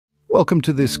Welcome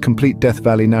to this complete Death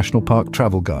Valley National Park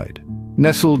travel guide.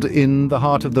 Nestled in the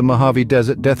heart of the Mojave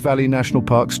Desert, Death Valley National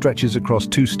Park stretches across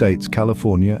two states,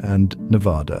 California and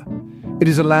Nevada. It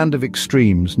is a land of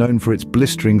extremes, known for its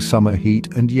blistering summer heat,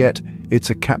 and yet it's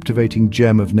a captivating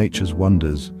gem of nature's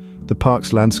wonders. The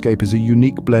park's landscape is a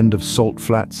unique blend of salt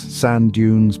flats, sand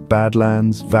dunes,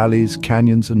 badlands, valleys,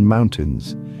 canyons, and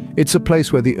mountains. It's a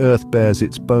place where the earth bears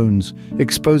its bones,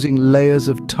 exposing layers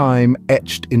of time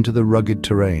etched into the rugged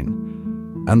terrain.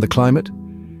 And the climate?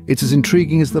 It's as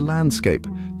intriguing as the landscape.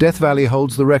 Death Valley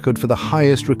holds the record for the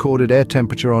highest recorded air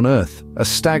temperature on Earth, a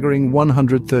staggering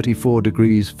 134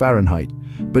 degrees Fahrenheit.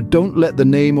 But don't let the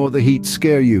name or the heat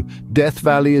scare you. Death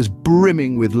Valley is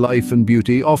brimming with life and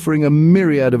beauty, offering a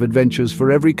myriad of adventures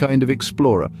for every kind of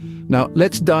explorer. Now,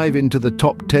 let's dive into the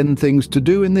top 10 things to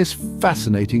do in this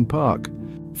fascinating park.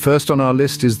 First on our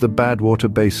list is the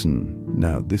Badwater Basin.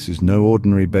 Now, this is no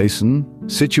ordinary basin.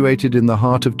 Situated in the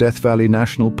heart of Death Valley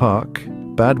National Park,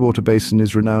 Badwater Basin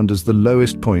is renowned as the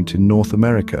lowest point in North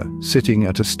America, sitting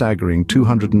at a staggering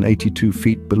 282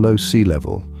 feet below sea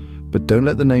level. But don't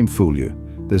let the name fool you.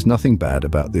 There's nothing bad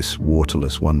about this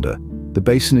waterless wonder. The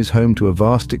basin is home to a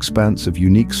vast expanse of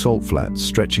unique salt flats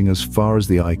stretching as far as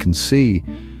the eye can see.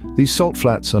 These salt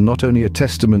flats are not only a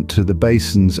testament to the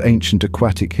basin's ancient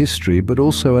aquatic history, but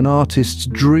also an artist's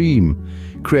dream,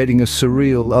 creating a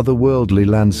surreal, otherworldly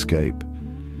landscape.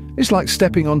 It's like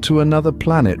stepping onto another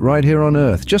planet right here on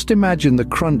Earth. Just imagine the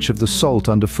crunch of the salt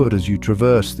underfoot as you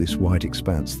traverse this white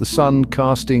expanse, the sun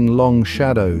casting long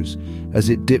shadows as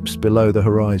it dips below the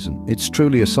horizon. It's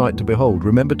truly a sight to behold.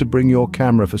 Remember to bring your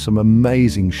camera for some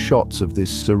amazing shots of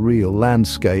this surreal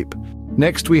landscape.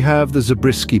 Next we have the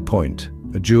Zabriskie Point.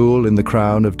 A jewel in the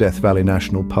crown of Death Valley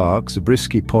National Park,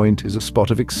 Zabriskie Point is a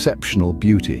spot of exceptional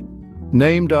beauty.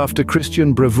 Named after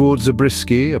Christian Bravour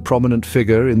Zabriskie, a prominent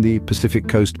figure in the Pacific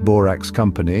Coast Borax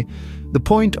Company, the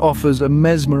point offers a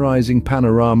mesmerizing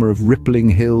panorama of rippling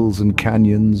hills and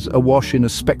canyons, awash in a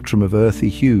spectrum of earthy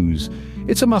hues.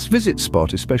 It's a must-visit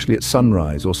spot, especially at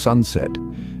sunrise or sunset.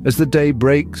 As the day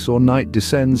breaks or night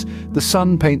descends, the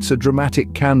sun paints a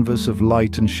dramatic canvas of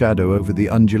light and shadow over the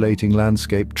undulating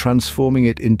landscape, transforming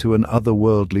it into an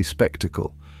otherworldly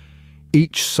spectacle.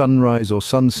 Each sunrise or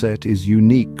sunset is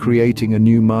unique, creating a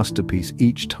new masterpiece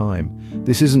each time.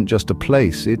 This isn't just a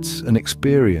place, it's an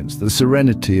experience, the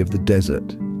serenity of the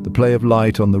desert, the play of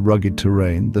light on the rugged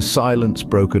terrain, the silence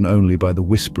broken only by the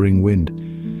whispering wind.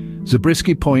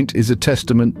 Zabriskie Point is a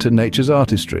testament to nature's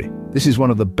artistry. This is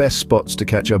one of the best spots to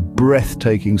catch a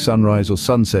breathtaking sunrise or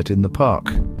sunset in the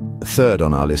park. Third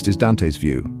on our list is Dante's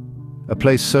View. A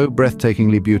place so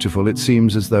breathtakingly beautiful it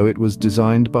seems as though it was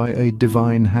designed by a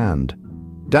divine hand.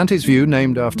 Dante's View,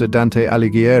 named after Dante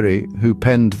Alighieri, who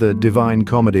penned the Divine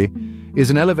Comedy, is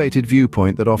an elevated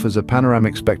viewpoint that offers a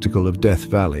panoramic spectacle of Death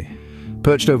Valley.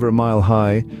 Perched over a mile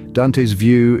high, Dante's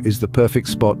View is the perfect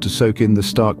spot to soak in the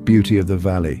stark beauty of the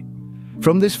valley.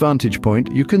 From this vantage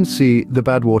point, you can see the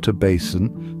Badwater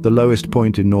Basin, the lowest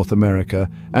point in North America,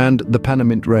 and the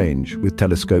Panamint Range, with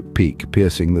Telescope Peak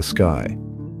piercing the sky.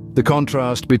 The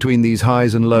contrast between these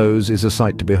highs and lows is a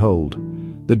sight to behold.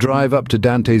 The drive up to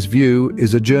Dante's View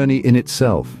is a journey in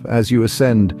itself. As you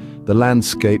ascend, the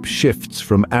landscape shifts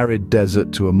from arid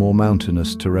desert to a more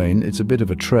mountainous terrain. It's a bit of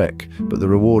a trek, but the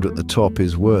reward at the top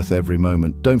is worth every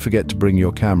moment. Don't forget to bring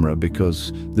your camera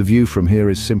because the view from here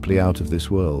is simply out of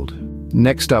this world.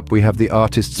 Next up, we have the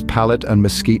Artist's Palette and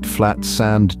Mesquite Flat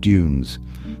Sand Dunes.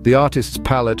 The Artist's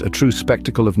Palette, a true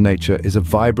spectacle of nature, is a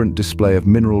vibrant display of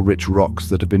mineral-rich rocks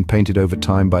that have been painted over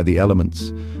time by the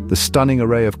elements. The stunning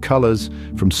array of colors,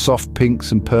 from soft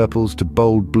pinks and purples to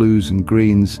bold blues and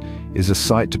greens, is a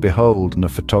sight to behold and a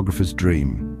photographer's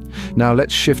dream. Now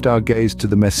let's shift our gaze to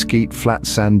the Mesquite Flat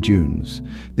Sand Dunes.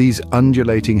 These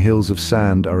undulating hills of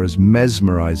sand are as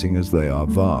mesmerizing as they are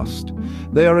vast.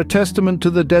 They are a testament to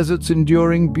the desert's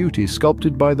enduring beauty,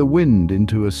 sculpted by the wind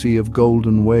into a sea of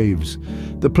golden waves.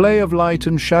 The play of light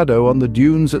and shadow on the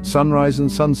dunes at sunrise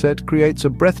and sunset creates a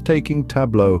breathtaking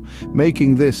tableau,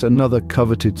 making this another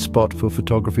coveted spot for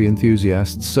photography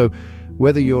enthusiasts. So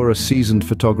whether you're a seasoned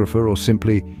photographer or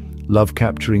simply love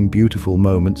capturing beautiful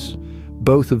moments,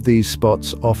 both of these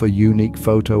spots offer unique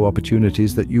photo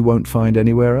opportunities that you won't find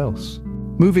anywhere else.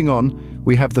 Moving on,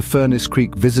 we have the Furnace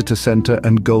Creek Visitor Center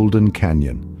and Golden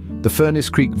Canyon. The Furnace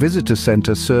Creek Visitor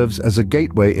Center serves as a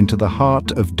gateway into the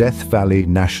heart of Death Valley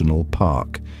National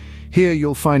Park. Here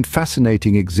you'll find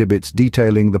fascinating exhibits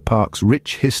detailing the park's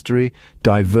rich history,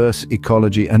 diverse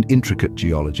ecology, and intricate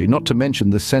geology. Not to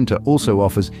mention, the center also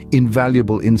offers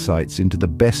invaluable insights into the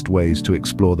best ways to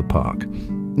explore the park.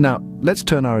 Now, let's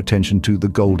turn our attention to the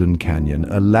Golden Canyon,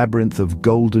 a labyrinth of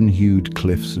golden-hued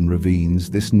cliffs and ravines.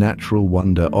 This natural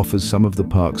wonder offers some of the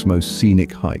park's most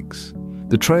scenic hikes.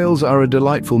 The trails are a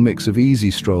delightful mix of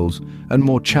easy strolls and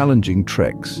more challenging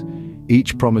treks,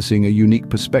 each promising a unique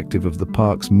perspective of the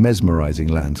park's mesmerizing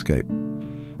landscape.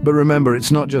 But remember,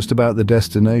 it's not just about the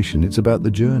destination, it's about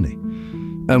the journey.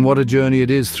 And what a journey it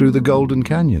is through the Golden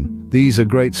Canyon. These are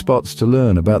great spots to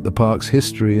learn about the park's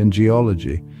history and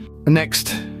geology.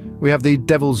 Next, we have the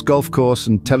Devil's Golf Course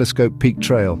and Telescope Peak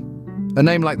Trail. A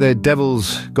name like the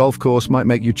Devil's Golf Course might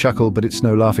make you chuckle, but it's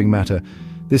no laughing matter.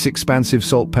 This expansive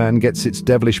salt pan gets its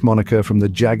devilish moniker from the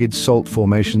jagged salt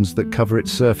formations that cover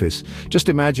its surface. Just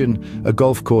imagine a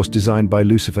golf course designed by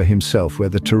Lucifer himself, where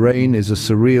the terrain is a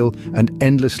surreal and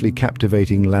endlessly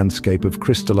captivating landscape of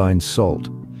crystalline salt.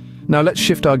 Now let's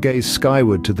shift our gaze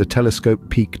skyward to the Telescope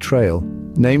Peak Trail.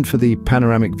 Named for the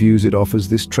panoramic views it offers,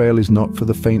 this trail is not for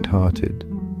the faint-hearted.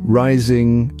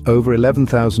 Rising over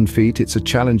 11,000 feet, it's a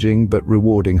challenging but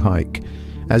rewarding hike.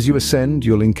 As you ascend,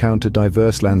 you'll encounter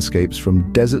diverse landscapes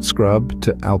from desert scrub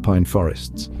to alpine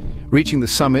forests. Reaching the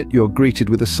summit, you're greeted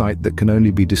with a sight that can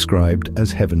only be described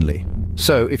as heavenly.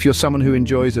 So, if you're someone who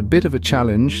enjoys a bit of a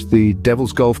challenge, the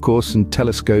Devil's Golf Course and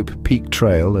Telescope Peak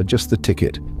Trail are just the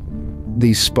ticket.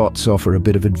 These spots offer a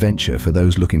bit of adventure for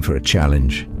those looking for a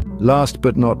challenge. Last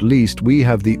but not least, we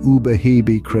have the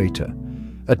Ubehebe Crater.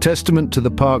 A testament to the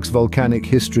park's volcanic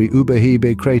history,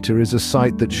 Ubehebe Crater is a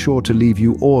site that's sure to leave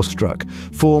you awestruck.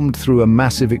 Formed through a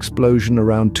massive explosion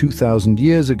around 2,000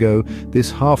 years ago,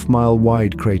 this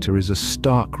half-mile-wide crater is a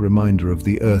stark reminder of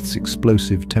the Earth's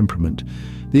explosive temperament.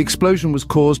 The explosion was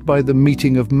caused by the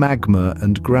meeting of magma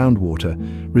and groundwater,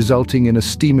 resulting in a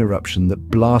steam eruption that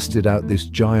blasted out this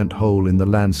giant hole in the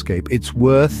landscape. It's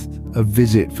worth a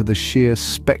visit for the sheer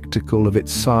spectacle of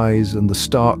its size and the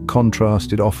stark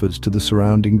contrast it offers to the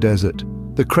surrounding desert.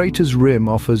 The crater's rim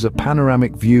offers a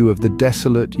panoramic view of the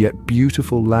desolate yet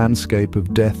beautiful landscape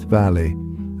of Death Valley.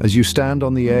 As you stand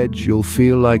on the edge, you'll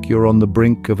feel like you're on the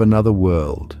brink of another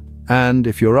world. And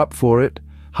if you're up for it,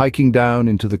 hiking down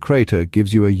into the crater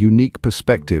gives you a unique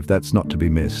perspective that's not to be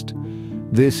missed.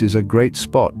 This is a great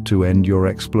spot to end your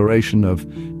exploration of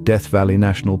Death Valley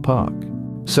National Park.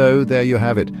 So there you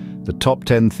have it, the top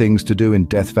 10 things to do in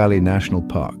Death Valley National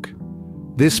Park.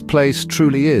 This place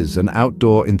truly is an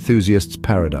outdoor enthusiast's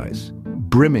paradise,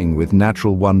 brimming with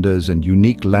natural wonders and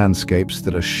unique landscapes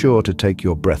that are sure to take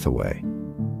your breath away.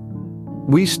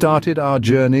 We started our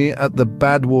journey at the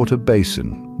Badwater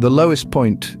Basin, the lowest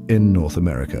point in North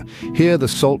America. Here the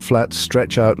salt flats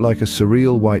stretch out like a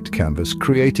surreal white canvas,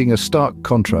 creating a stark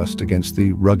contrast against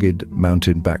the rugged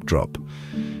mountain backdrop.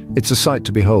 It's a sight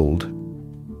to behold,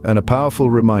 and a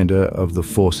powerful reminder of the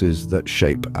forces that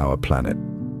shape our planet.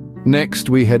 Next,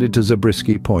 we headed to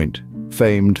Zabriskie Point,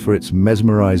 famed for its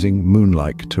mesmerizing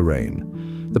moon-like terrain.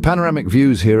 The panoramic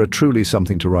views here are truly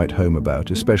something to write home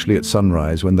about, especially at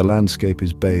sunrise when the landscape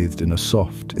is bathed in a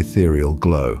soft, ethereal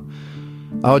glow.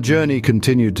 Our journey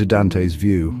continued to Dante's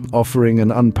View, offering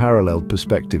an unparalleled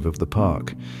perspective of the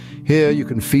park. Here you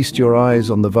can feast your eyes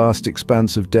on the vast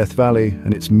expanse of Death Valley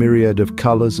and its myriad of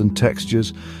colors and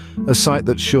textures, a sight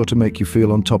that's sure to make you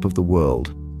feel on top of the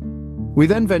world. We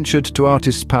then ventured to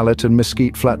Artist's Palette and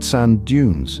Mesquite Flat Sand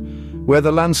Dunes, where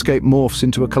the landscape morphs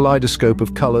into a kaleidoscope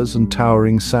of colors and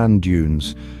towering sand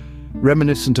dunes,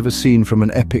 reminiscent of a scene from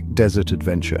an epic desert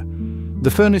adventure.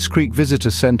 The Furnace Creek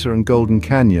Visitor Center and Golden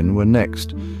Canyon were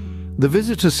next. The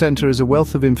Visitor Center is a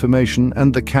wealth of information,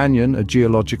 and the canyon a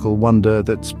geological wonder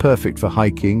that's perfect for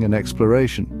hiking and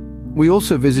exploration. We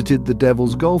also visited the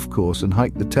Devil's Golf Course and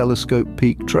hiked the Telescope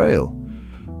Peak Trail.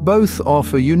 Both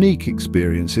offer unique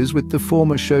experiences, with the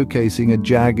former showcasing a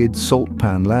jagged salt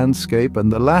pan landscape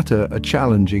and the latter a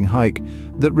challenging hike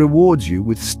that rewards you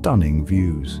with stunning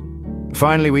views.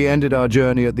 Finally, we ended our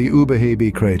journey at the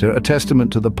Ubehebe Crater, a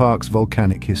testament to the park's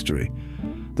volcanic history.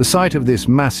 The sight of this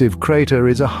massive crater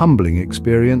is a humbling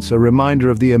experience, a reminder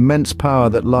of the immense power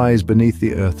that lies beneath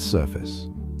the Earth's surface.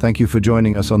 Thank you for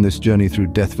joining us on this journey through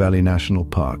Death Valley National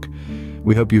Park.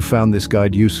 We hope you found this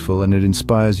guide useful and it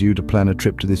inspires you to plan a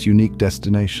trip to this unique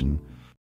destination.